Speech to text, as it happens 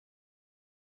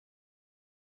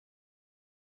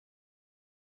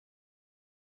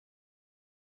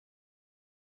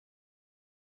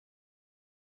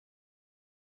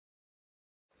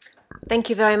Thank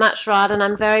you very much, Rod, and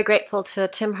I'm very grateful to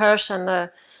Tim Hirsch and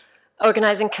the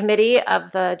organizing committee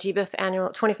of the Gbif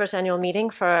 21st annual meeting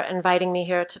for inviting me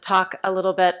here to talk a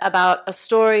little bit about a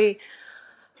story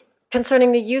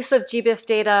concerning the use of Gbif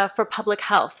data for public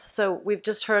health. So we've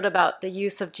just heard about the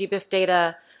use of Gbif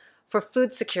data for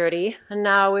food security, and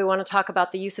now we want to talk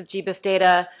about the use of Gbif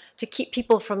data to keep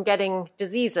people from getting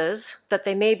diseases that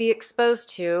they may be exposed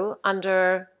to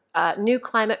under new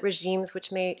climate regimes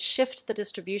which may shift the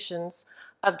distributions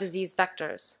of disease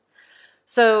vectors.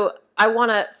 So I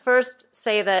want to first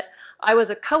say that I was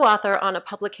a co-author on a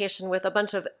publication with a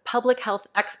bunch of public health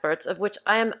experts, of which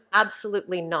I am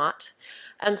absolutely not.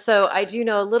 And so I do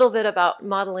know a little bit about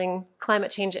modeling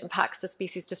climate change impacts to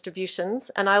species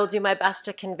distributions, and I will do my best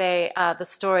to convey the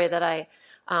story that I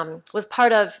was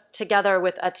part of together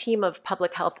with a team of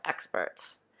public health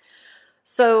experts.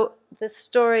 So this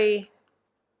story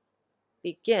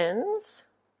begins.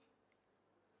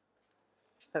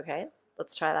 Okay,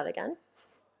 let's try that again.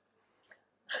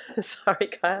 Sorry,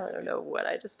 Kyle, I don't know what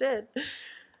I just did.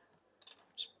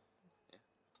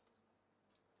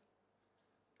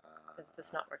 Is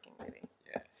this not working, maybe?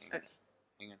 Yeah,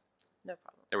 hang on. No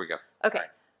problem. There we go. Okay, Right.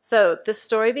 So this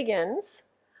story begins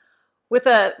with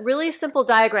a really simple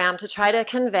diagram to try to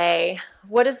convey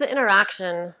what is the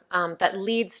interaction that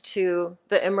leads to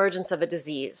the emergence of a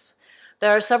disease.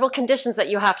 There are several conditions that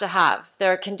you have to have.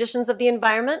 There are conditions of the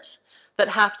environment that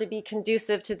have to be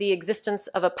conducive to the existence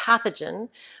of a pathogen,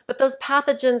 but those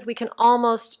pathogens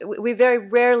we very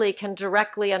rarely can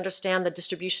directly understand the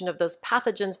distribution of those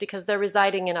pathogens because they're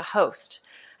residing in a host.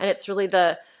 And it's really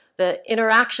the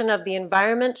interaction of the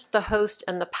environment, the host,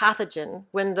 and the pathogen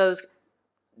when those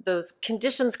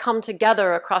conditions come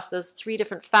together across those three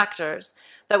different factors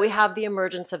that we have the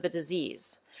emergence of a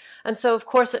disease. And so, of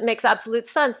course, it makes absolute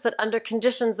sense that under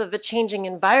conditions of a changing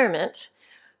environment,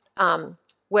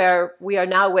 where we are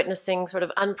now witnessing sort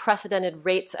of unprecedented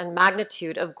rates and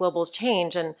magnitude of global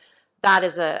change, and that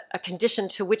is a condition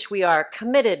to which we are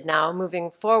committed now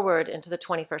moving forward into the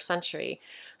 21st century.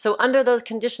 So under those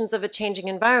conditions of a changing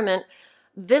environment,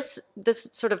 this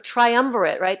sort of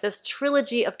triumvirate, right, this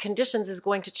trilogy of conditions is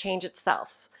going to change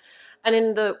itself. And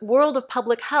in the world of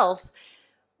public health,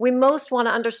 we most want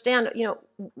to understand,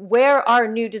 where are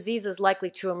new diseases likely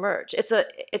to emerge? It's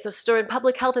a story in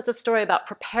public health. It's a story about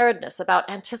preparedness, about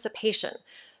anticipation.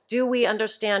 Do we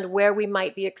understand where we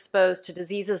might be exposed to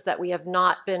diseases that we have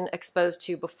not been exposed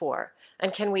to before?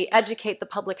 And can we educate the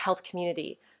public health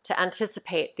community to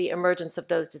anticipate the emergence of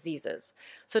those diseases?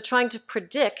 So trying to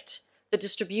predict the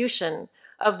distribution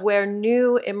of where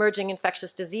new emerging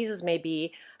infectious diseases may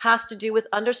be has to do with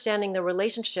understanding the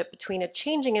relationship between a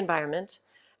changing environment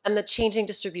and the changing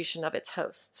distribution of its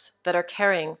hosts that are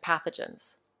carrying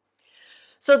pathogens.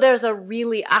 So there's a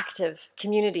really active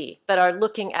community that are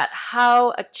looking at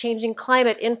how a changing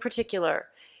climate in particular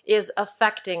is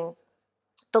affecting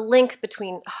the link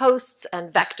between hosts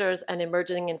and vectors and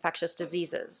emerging infectious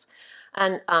diseases.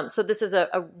 And so this is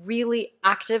a really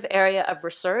active area of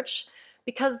research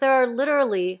because there are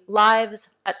literally lives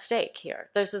at stake here.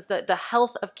 This is the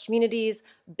health of communities,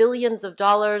 billions of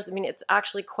dollars. I mean, it's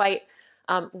actually quite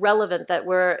relevant that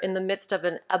we're in the midst of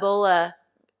an Ebola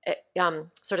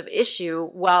sort of issue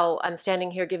while I'm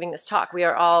standing here giving this talk.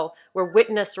 We're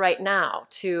witness right now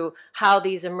to how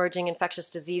these emerging infectious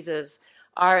diseases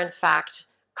are in fact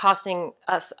costing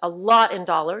us a lot in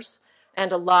dollars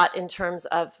and a lot in terms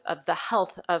of the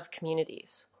health of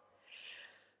communities.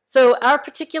 So our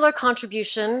particular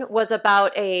contribution was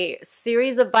about a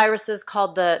series of viruses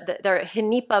called they're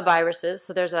Henipa viruses.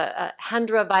 So there's a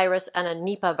Hendra virus and a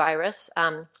Nipah virus.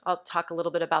 I'll talk a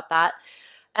little bit about that.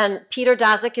 And Peter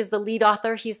Daszak is the lead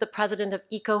author. He's the president of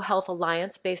EcoHealth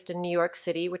Alliance based in New York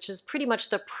City, which is pretty much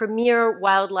the premier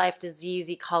wildlife disease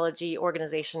ecology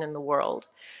organization in the world.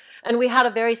 And we had a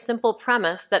very simple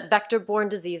premise that vector-borne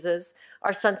diseases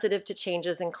are sensitive to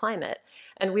changes in climate.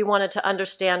 And we wanted to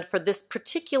understand for this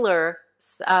particular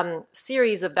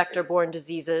series of vector-borne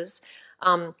diseases,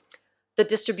 the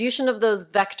distribution of those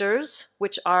vectors,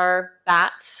 which are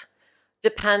bats,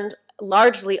 depend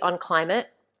largely on climate.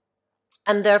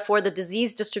 And therefore, the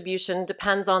disease distribution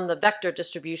depends on the vector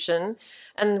distribution.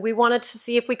 And we wanted to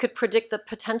see if we could predict the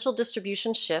potential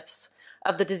distribution shifts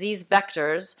of the disease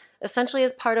vectors, essentially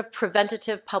as part of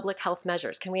preventative public health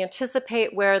measures. Can we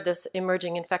anticipate where this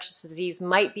emerging infectious disease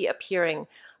might be appearing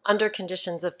under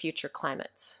conditions of future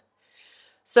climates?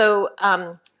 So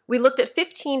we looked at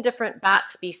 15 different bat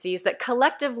species that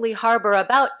collectively harbor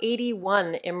about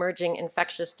 81 emerging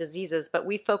infectious diseases, but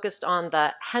we focused on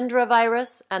the Hendra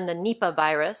virus and the Nipah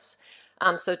virus.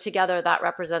 So together that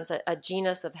represents a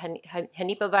genus of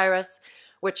Henipa virus,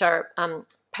 which are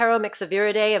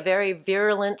Paramyxoviridae, a very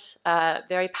virulent,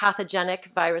 very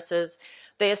pathogenic viruses.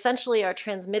 They essentially are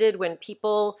transmitted when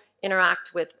people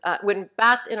interact with, when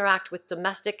bats interact with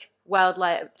domestic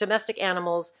wildlife, domestic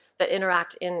animals that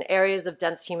interact in areas of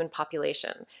dense human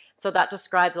population. So that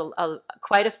describes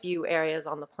quite a few areas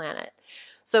on the planet.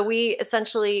 So we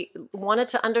essentially wanted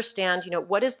to understand,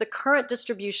 what is the current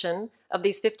distribution of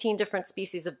these 15 different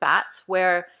species of bats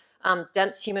where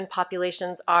dense human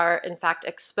populations are in fact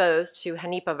exposed to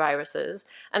henipaviruses,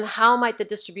 and how might the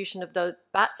distribution of those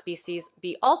bat species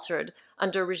be altered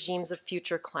under regimes of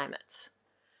future climates.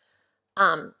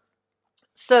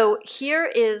 So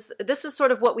this is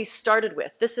sort of what we started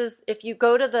with. This is, if you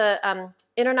go to the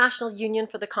International Union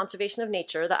for the Conservation of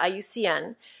Nature, the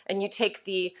IUCN, and you take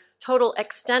the total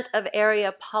extent of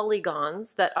area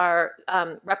polygons that are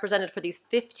represented for these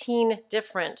 15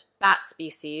 different bat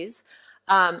species,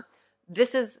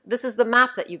 this is the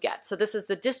map that you get. So this is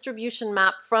the distribution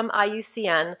map from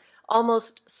IUCN,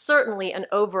 almost certainly an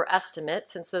overestimate,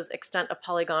 since those extent of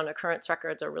polygon occurrence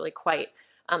records are really quite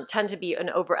tend to be an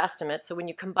overestimate, so when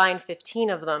you combine 15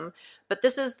 of them. But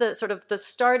this is the sort of the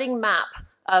starting map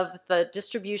of the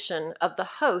distribution of the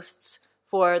hosts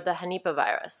for the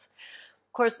henipavirus.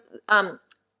 Of course,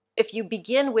 if you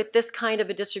begin with this kind of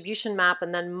a distribution map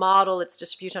and then model its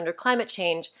distribution under climate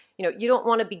change, you don't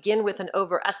want to begin with an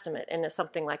overestimate in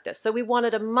something like this. So we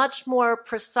wanted a much more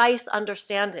precise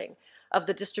understanding of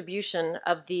the distribution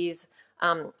of these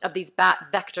bat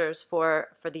vectors for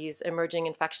these emerging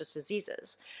infectious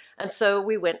diseases. And so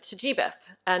we went to Gbif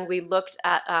and we looked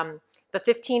at the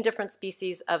 15 different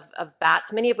species of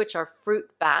bats, many of which are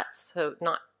fruit bats, so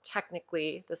not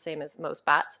technically the same as most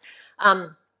bats.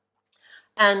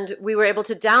 And we were able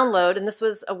to download, and this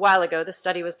was a while ago, the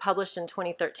study was published in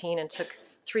 2013 and took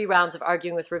 3 rounds of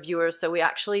arguing with reviewers, so we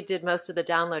actually did most of the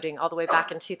downloading all the way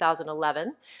back in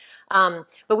 2011.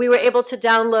 But we were able to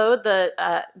download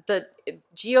the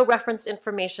geo-referenced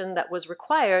information that was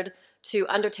required to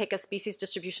undertake a species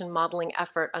distribution modeling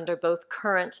effort under both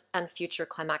current and future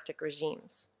climatic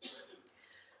regimes.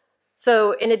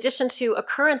 So in addition to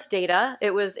occurrence data,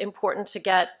 it was important to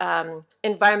get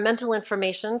environmental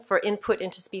information for input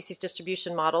into species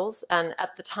distribution models. And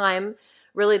at the time,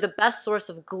 really the best source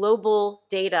of global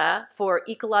data for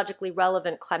ecologically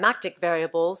relevant climatic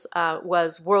variables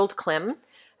was WorldClim,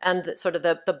 and sort of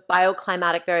the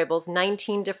bioclimatic variables,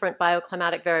 19 different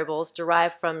bioclimatic variables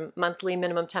derived from monthly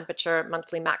minimum temperature,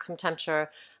 monthly maximum temperature,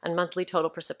 and monthly total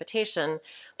precipitation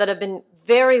that have been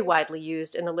very widely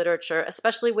used in the literature,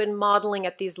 especially when modeling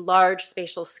at these large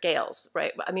spatial scales,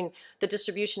 right? I mean, the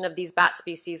distribution of these bat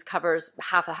species covers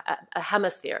half a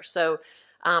hemisphere. So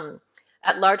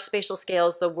at large spatial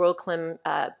scales, the WorldClim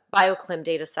BioClim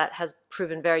data set has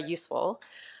proven very useful.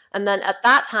 And then at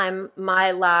that time,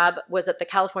 my lab was at the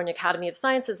California Academy of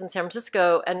Sciences in San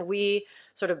Francisco, and we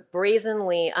sort of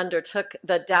brazenly undertook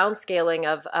the downscaling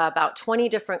of about 20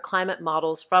 different climate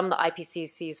models from the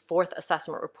IPCC's 4th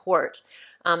assessment report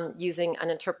using an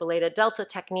interpolated delta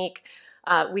technique.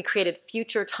 We created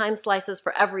future time slices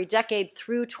for every decade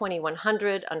through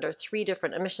 2100 under 3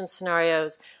 different emission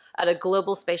scenarios at a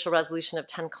global spatial resolution of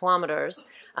 10 kilometers.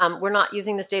 We're not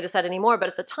using this data set anymore, but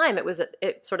at the time it was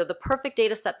sort of the perfect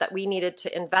data set that we needed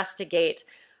to investigate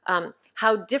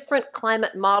how different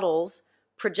climate models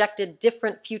projected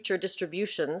different future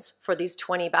distributions for these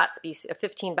 20 bat species,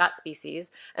 15 bat species,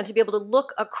 and to be able to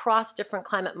look across different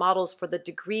climate models for the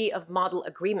degree of model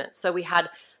agreement. So we had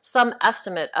some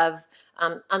estimate of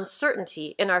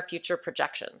uncertainty in our future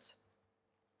projections.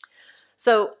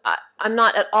 So I'm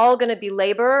not at all going to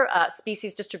belabor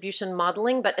species distribution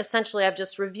modeling, but essentially I've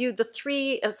just reviewed the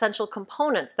 3 essential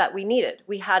components that we needed.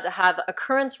 We had to have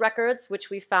occurrence records, which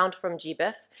we found from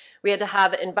Gbif. We had to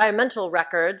have environmental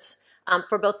records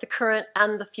for both the current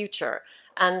and the future.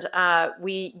 And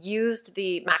we used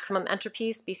the maximum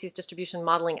entropy species distribution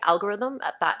modeling algorithm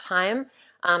at that time,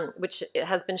 which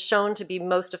has been shown to be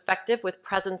most effective with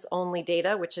presence-only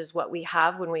data, which is what we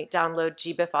have when we download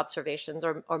Gbif observations,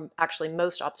 or actually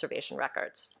most observation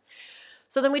records.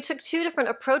 So then we took 2 different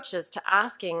approaches to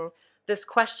asking this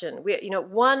question.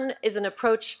 One is an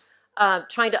approach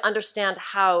trying to understand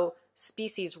how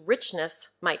species richness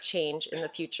might change in the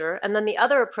future, and then the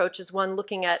other approach is one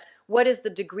looking at what is the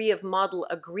degree of model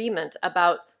agreement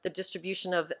about the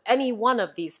distribution of any one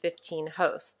of these 15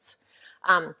 hosts.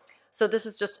 So this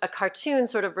is just a cartoon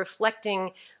sort of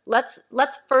reflecting, let's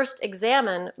first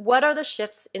examine what are the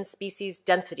shifts in species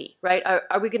density, right?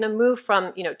 Are we going to move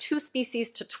from 2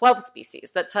 species to 12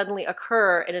 species that suddenly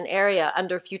occur in an area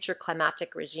under future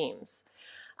climatic regimes?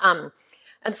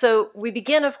 And so we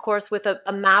begin, of course, with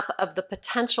a map of the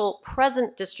potential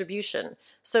present distribution.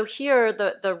 So here,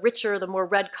 the richer, the more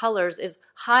red colors is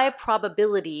high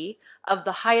probability of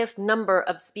the highest number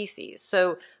of species.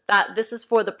 So that this is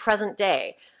for the present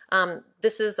day.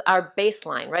 This is our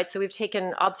baseline, right? So we've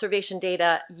taken observation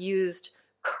data, used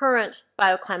current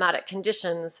bioclimatic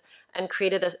conditions, and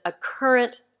created a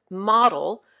current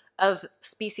model of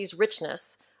species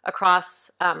richness across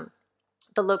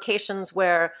the locations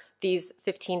where these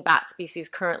 15 bat species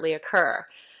currently occur.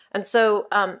 And so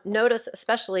notice,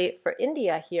 especially for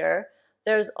India here,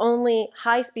 there's only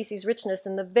high species richness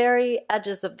in the very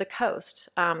edges of the coast.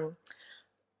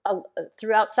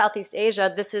 Throughout Southeast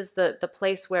Asia, this is the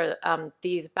place where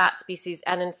these bat species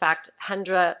and, in fact,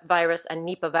 Hendra virus and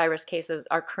Nipah virus cases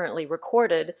are currently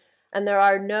recorded. And there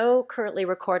are no currently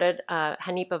recorded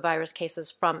Nipah virus cases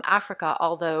from Africa,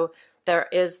 although there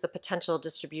is the potential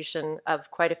distribution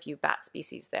of quite a few bat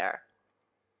species there.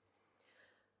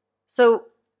 So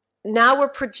now we're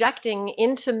projecting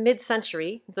into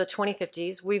mid-century, the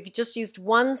 2050s. We've just used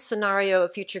one scenario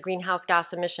of future greenhouse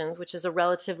gas emissions, which is a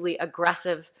relatively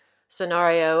aggressive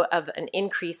scenario of an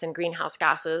increase in greenhouse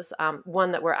gases,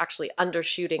 one that we're actually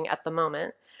undershooting at the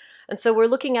moment. And so we're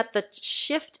looking at the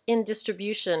shift in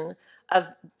distribution of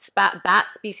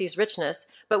bat species richness,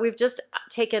 but we've just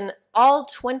taken all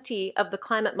 20 of the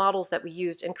climate models that we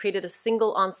used and created a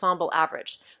single ensemble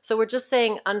average. So we're just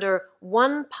saying under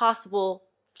one possible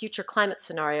future climate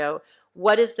scenario,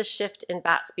 what is the shift in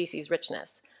bat species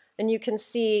richness? And you can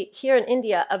see here in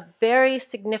India a very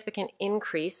significant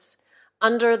increase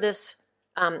under this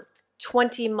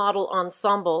 20 model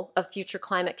ensemble of future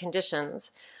climate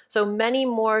conditions. So many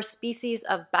more species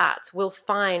of bats will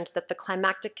find that the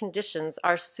climatic conditions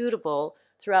are suitable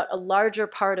throughout a larger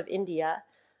part of India.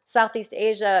 Southeast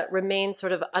Asia remains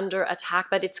sort of under attack,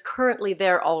 but it's currently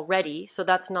there already, so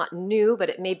that's not new, but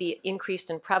it may be increased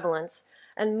in prevalence.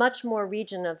 And much more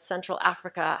region of Central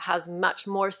Africa has much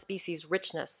more species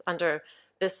richness under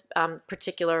this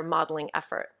particular modeling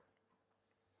effort.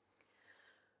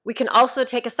 We can also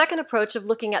take a second approach of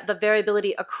looking at the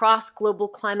variability across global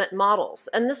climate models.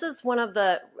 And this is one of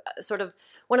the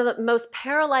most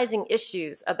paralyzing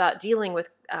issues about dealing with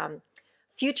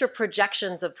future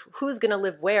projections of who's going to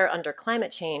live where under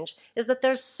climate change, is that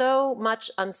there's so much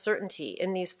uncertainty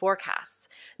in these forecasts.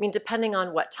 I mean, depending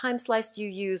on what time slice you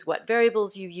use, what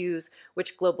variables you use,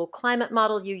 which global climate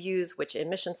model you use, which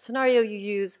emission scenario you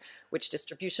use, which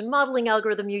distribution modeling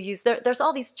algorithm you use, there's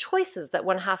all these choices that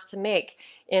one has to make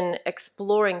in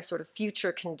exploring sort of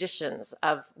future conditions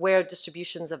of where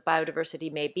distributions of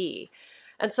biodiversity may be.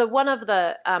 And so one of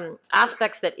the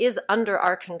aspects that is under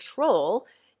our control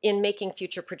in making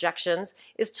future projections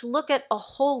is to look at a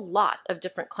whole lot of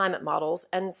different climate models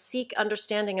and seek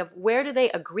understanding of where do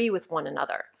they agree with one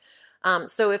another.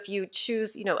 So if you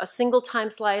choose, a single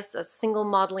time slice, a single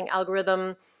modeling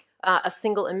algorithm, a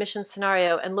single emission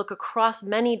scenario, and look across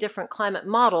many different climate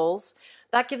models,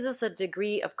 that gives us a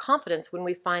degree of confidence when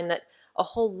we find that a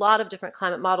whole lot of different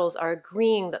climate models are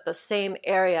agreeing that the same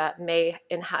area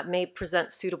may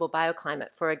present suitable bioclimate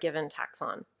for a given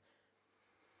taxon.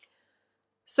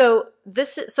 So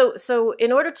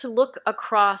in order to look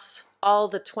across all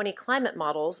the 20 climate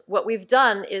models, what we've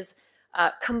done is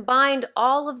combined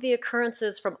all of the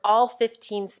occurrences from all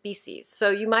 15 species. So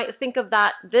you might think of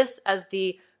this as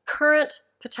the current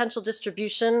potential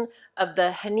distribution of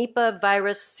the Nipah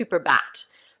virus superbat.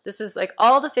 This is like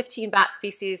all the 15 bat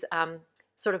species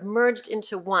sort of merged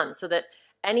into one, so that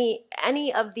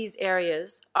any of these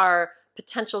areas are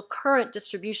potential current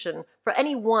distribution for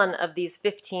any one of these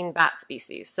 15 bat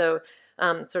species. So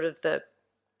sort of the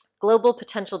global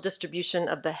potential distribution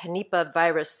of the Nipah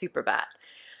virus superbat.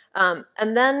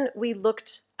 And then we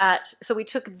looked at, so we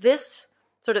took this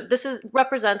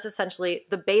represents essentially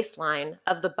the baseline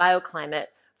of the bioclimate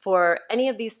for any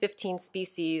of these 15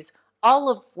 species, all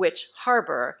of which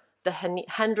harbor the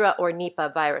Hendra or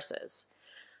Nipah viruses.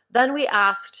 Then we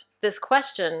asked this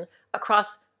question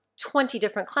across 20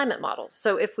 different climate models.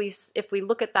 So if we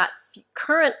look at that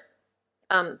current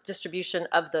distribution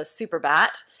of the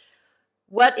superbat,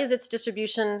 what is its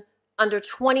distribution under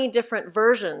 20 different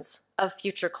versions of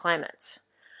future climates?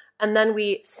 And then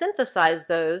we synthesize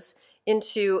those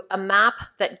into a map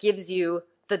that gives you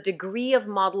the degree of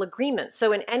model agreement.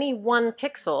 So in any one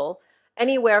pixel,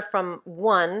 anywhere from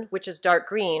 1, which is dark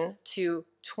green, to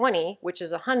 20, which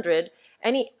is 100,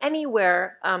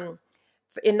 anywhere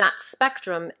in that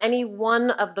spectrum, any one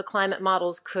of the climate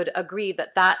models could agree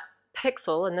that that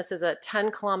pixel, and this is a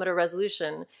 10-kilometer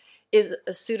resolution, is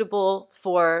suitable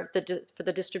for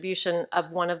the distribution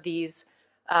of one of these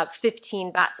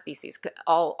 15 bat species,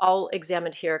 all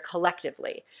examined here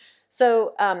collectively.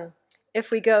 So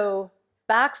if we go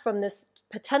back from this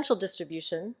potential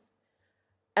distribution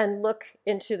and look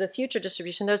into the future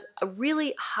distribution, there's a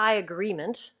really high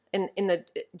agreement in the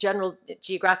general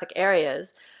geographic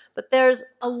areas, but there's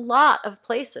a lot of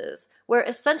places where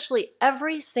essentially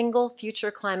every single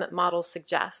future climate model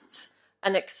suggests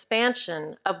an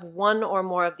expansion of one or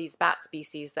more of these bat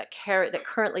species that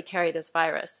currently carry this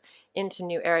virus into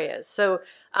new areas. So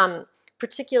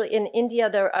particularly in India,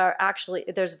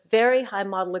 there's very high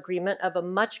model agreement of a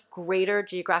much greater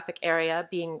geographic area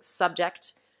being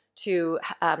subject to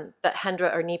the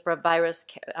Hendra or Nipah virus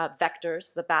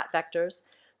vectors, the bat vectors.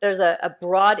 There's a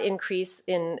broad increase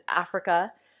in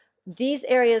Africa. These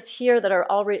areas here that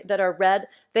are red,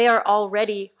 they are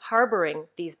already harboring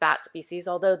these bat species,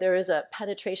 although there is a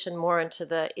penetration more into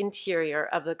the interior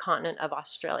of the continent of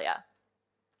Australia.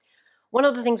 One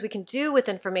of the things we can do with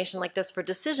information like this for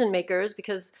decision makers,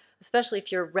 because especially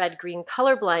if you're red-green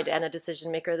colorblind and a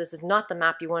decision maker, this is not the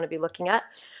map you want to be looking at.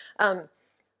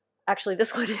 Actually,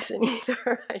 this one isn't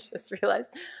either, I just realized.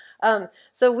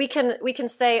 So we can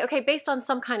say, okay, based on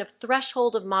some kind of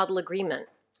threshold of model agreement,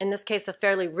 in this case a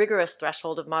fairly rigorous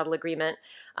threshold of model agreement,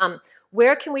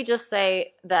 where can we just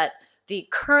say that the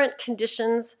current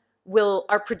conditions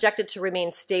are projected to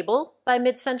remain stable by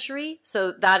mid-century?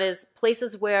 So that is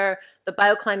places where the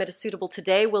bioclimate is suitable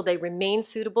today, will they remain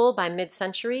suitable by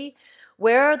mid-century?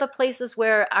 Where are the places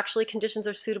where actually conditions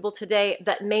are suitable today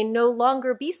that may no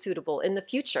longer be suitable in the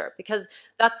future? Because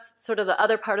that's sort of the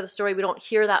other part of the story we don't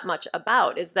hear that much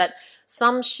about, is that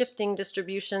some shifting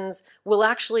distributions will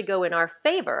actually go in our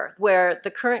favor, where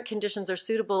the current conditions are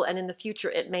suitable and in the future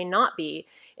it may not be.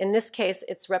 In this case,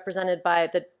 it's represented by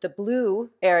the blue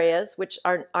areas, which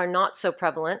are not so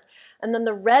prevalent. And then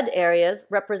the red areas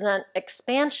represent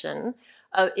expansion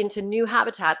into new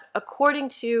habitats according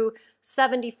to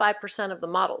 75% of the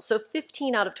models. So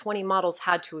 15 out of 20 models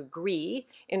had to agree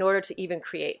in order to even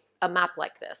create a map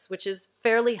like this, which is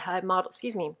fairly high model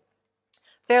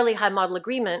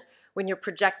agreement when you're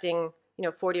projecting,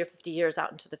 40 or 50 years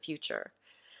out into the future.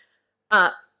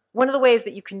 One of the ways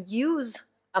that you can use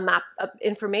a map of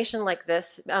information like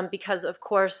this, because of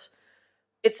course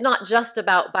it's not just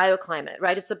about bioclimate,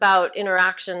 right? It's about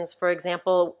interactions, for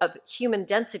example, of human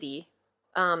density.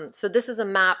 So this is a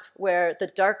map where the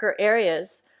darker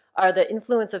areas are the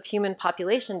influence of human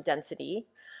population density.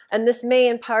 And this may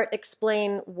in part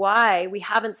explain why we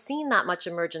haven't seen that much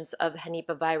emergence of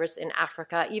Nipah virus in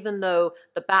Africa, even though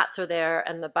the bats are there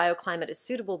and the bioclimate is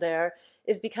suitable there,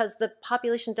 is because the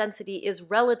population density is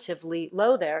relatively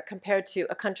low there compared to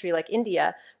a country like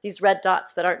India. These red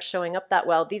dots that aren't showing up that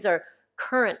well, these are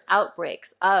current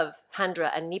outbreaks of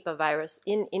Hendra and Nipah virus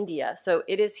in India. So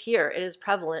it is here, it is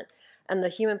prevalent. And the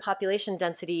human population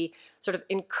density sort of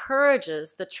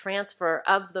encourages the transfer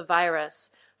of the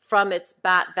virus from its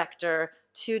bat vector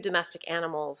to domestic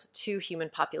animals to human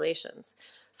populations.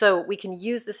 So we can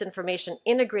use this information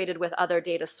integrated with other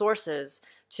data sources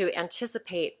to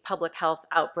anticipate public health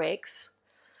outbreaks.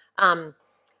 And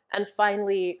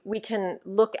finally, we can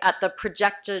look at the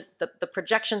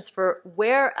projections for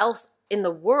where else in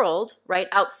the world, right,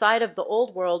 outside of the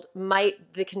old world,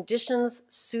 might the conditions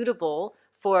suitable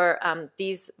for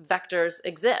these vectors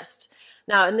exist.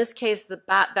 Now, in this case, the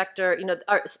bat vector,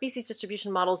 our species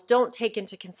distribution models don't take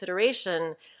into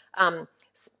consideration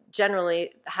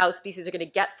generally how species are going to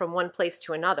get from one place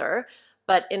to another.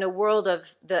 But in a world of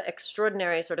the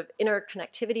extraordinary sort of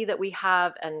interconnectivity that we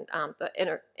have and the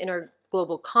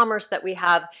interglobal commerce that we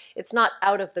have, it's not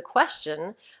out of the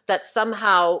question that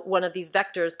somehow one of these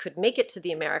vectors could make it to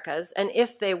the Americas. And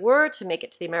if they were to make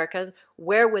it to the Americas,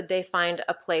 where would they find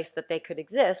a place that they could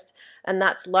exist? And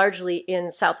that's largely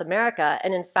in South America.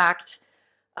 And in fact,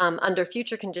 under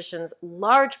future conditions,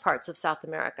 large parts of South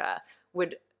America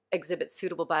would exhibit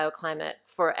suitable bioclimate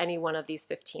for any one of these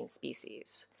 15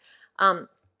 species.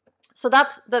 So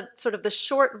that's the sort of the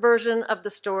short version of the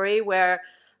story, where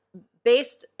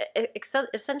based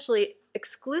essentially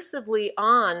exclusively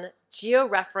on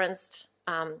georeferenced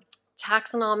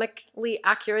taxonomically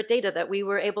accurate data that we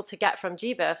were able to get from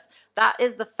Gbif, that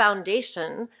is the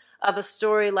foundation of a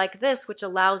story like this, which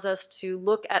allows us to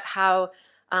look at how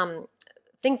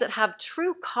things that have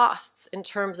true costs in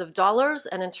terms of dollars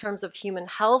and in terms of human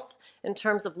health, in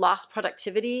terms of lost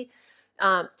productivity,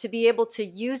 to be able to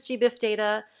use Gbif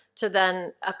data to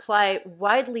then apply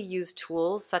widely used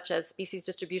tools such as species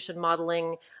distribution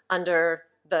modeling under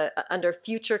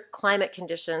future climate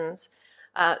conditions,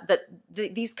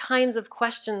 these kinds of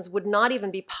questions would not even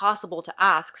be possible to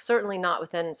ask, certainly not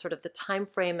within sort of the time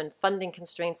frame and funding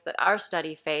constraints that our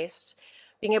study faced,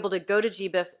 being able to go to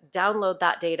Gbif, download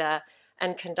that data,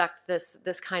 and conduct this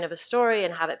kind of a story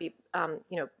and have it be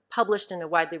published in a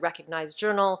widely recognized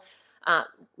journal.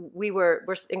 We're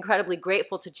incredibly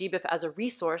grateful to Gbif as a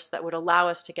resource that would allow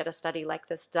us to get a study like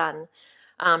this done.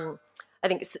 I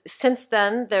think since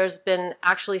then, there's been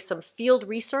actually some field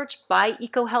research by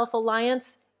EcoHealth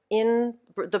Alliance in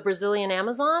the Brazilian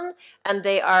Amazon, and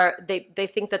they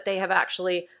think that they have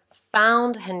actually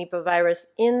found Nipah virus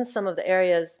in some of the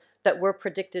areas that were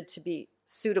predicted to be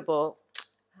suitable.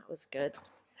 That was good.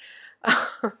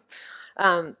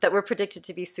 That were predicted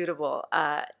to be suitable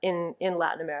in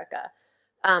Latin America.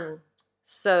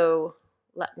 So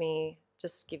let me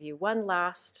just give you one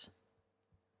last.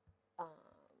 Where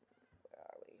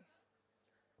are we?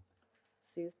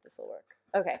 See if this will work.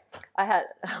 Okay, I had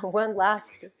one last.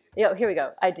 Yeah, here we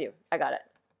go. I got it.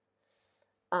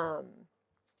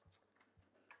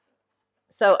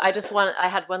 So I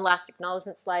had one last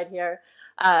acknowledgement slide here.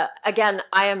 Again,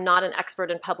 I am not an expert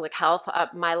in public health.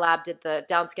 My lab did the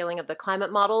downscaling of the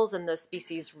climate models and the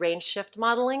species range shift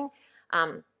modeling.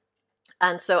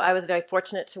 And so I was very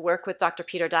fortunate to work with Dr.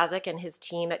 Peter Dazik and his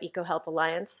team at EcoHealth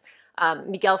Alliance.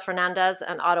 Miguel Fernandez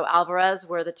and Otto Alvarez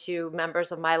were the two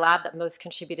members of my lab that most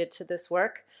contributed to this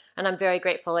work. And I'm very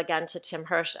grateful again to Tim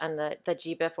Hirsch and the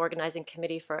Gbif organizing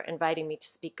committee for inviting me to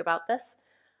speak about this.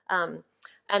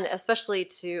 And especially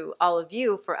to all of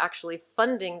you for actually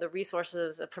funding the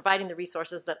resources, providing the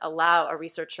resources that allow a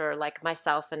researcher like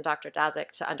myself and Dr.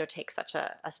 Dazik to undertake such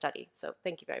a study. So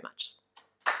thank you very much.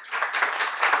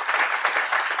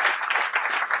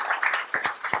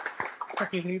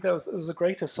 Thank you, Healy. That was a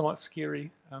great, somewhat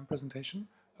scary presentation.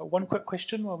 One quick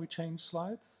question while we change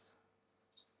slides.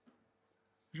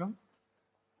 Jean?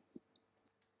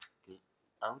 Okay.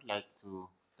 I would like to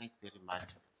thank very much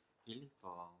Healy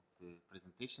for the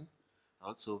presentation,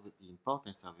 also the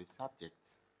importance of the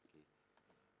subject.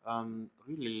 Okay.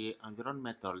 Really,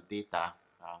 environmental data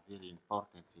are very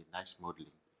important in niche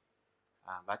modeling.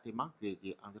 But among the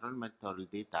environmental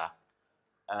data,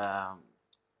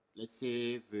 let's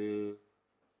say the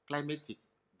climatic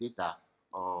data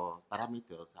or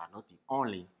parameters are not the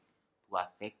only to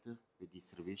affect the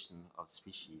distribution of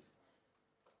species.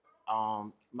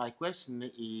 My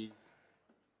question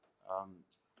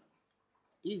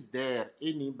is there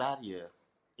any barrier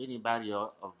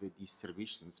of the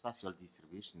distribution, spatial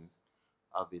distribution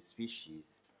of the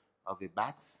species of the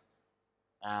bats?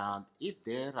 And if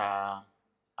there are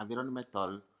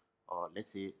environmental or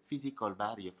let's say physical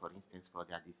barrier, for instance, for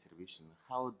their distribution,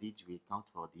 how did you account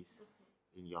for this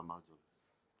in your modules?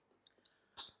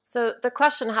 So the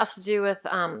question has to do with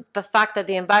the fact that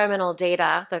the environmental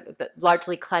data, the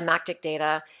largely climatic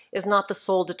data, is not the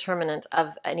sole determinant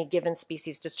of any given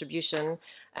species distribution.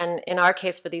 And in our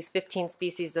case, for these 15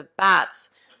 species of bats,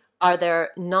 are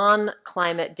there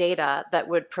non-climate data that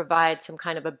would provide some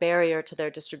kind of a barrier to their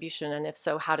distribution? And if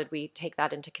so, how did we take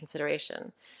that into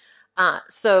consideration?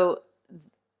 So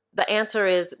the answer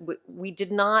is we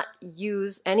did not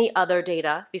use any other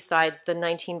data besides the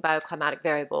 19 bioclimatic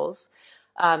variables.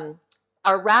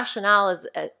 Our rationale is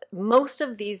most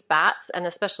of these bats, and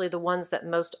especially the ones that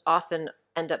most often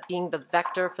end up being the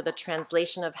vector for the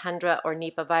translation of Hendra or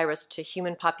Nipah virus to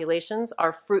human populations,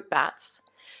 are fruit bats.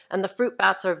 And the fruit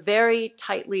bats are very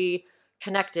tightly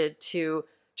connected to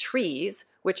trees,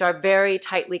 which are very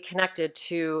tightly connected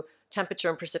to temperature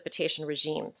and precipitation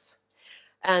regimes.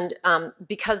 And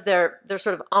because they're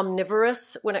sort of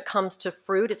omnivorous when it comes to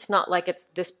fruit, it's not like it's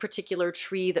this particular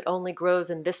tree that only grows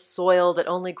in this soil, that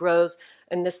only grows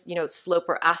in this slope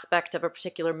or aspect of a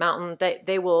particular mountain.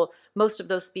 Most of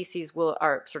those species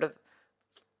are sort of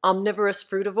omnivorous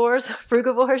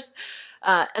frugivores.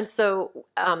 And so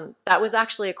that was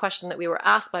actually a question that we were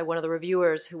asked by one of the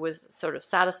reviewers, who was sort of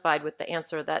satisfied with the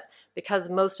answer that because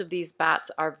most of these bats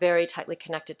are very tightly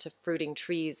connected to fruiting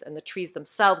trees, and the trees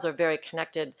themselves are very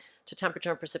connected to temperature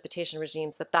and precipitation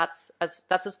regimes, that's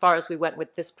as far as we went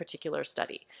with this particular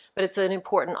study. But it's an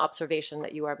important observation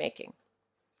that you are making.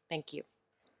 Thank you.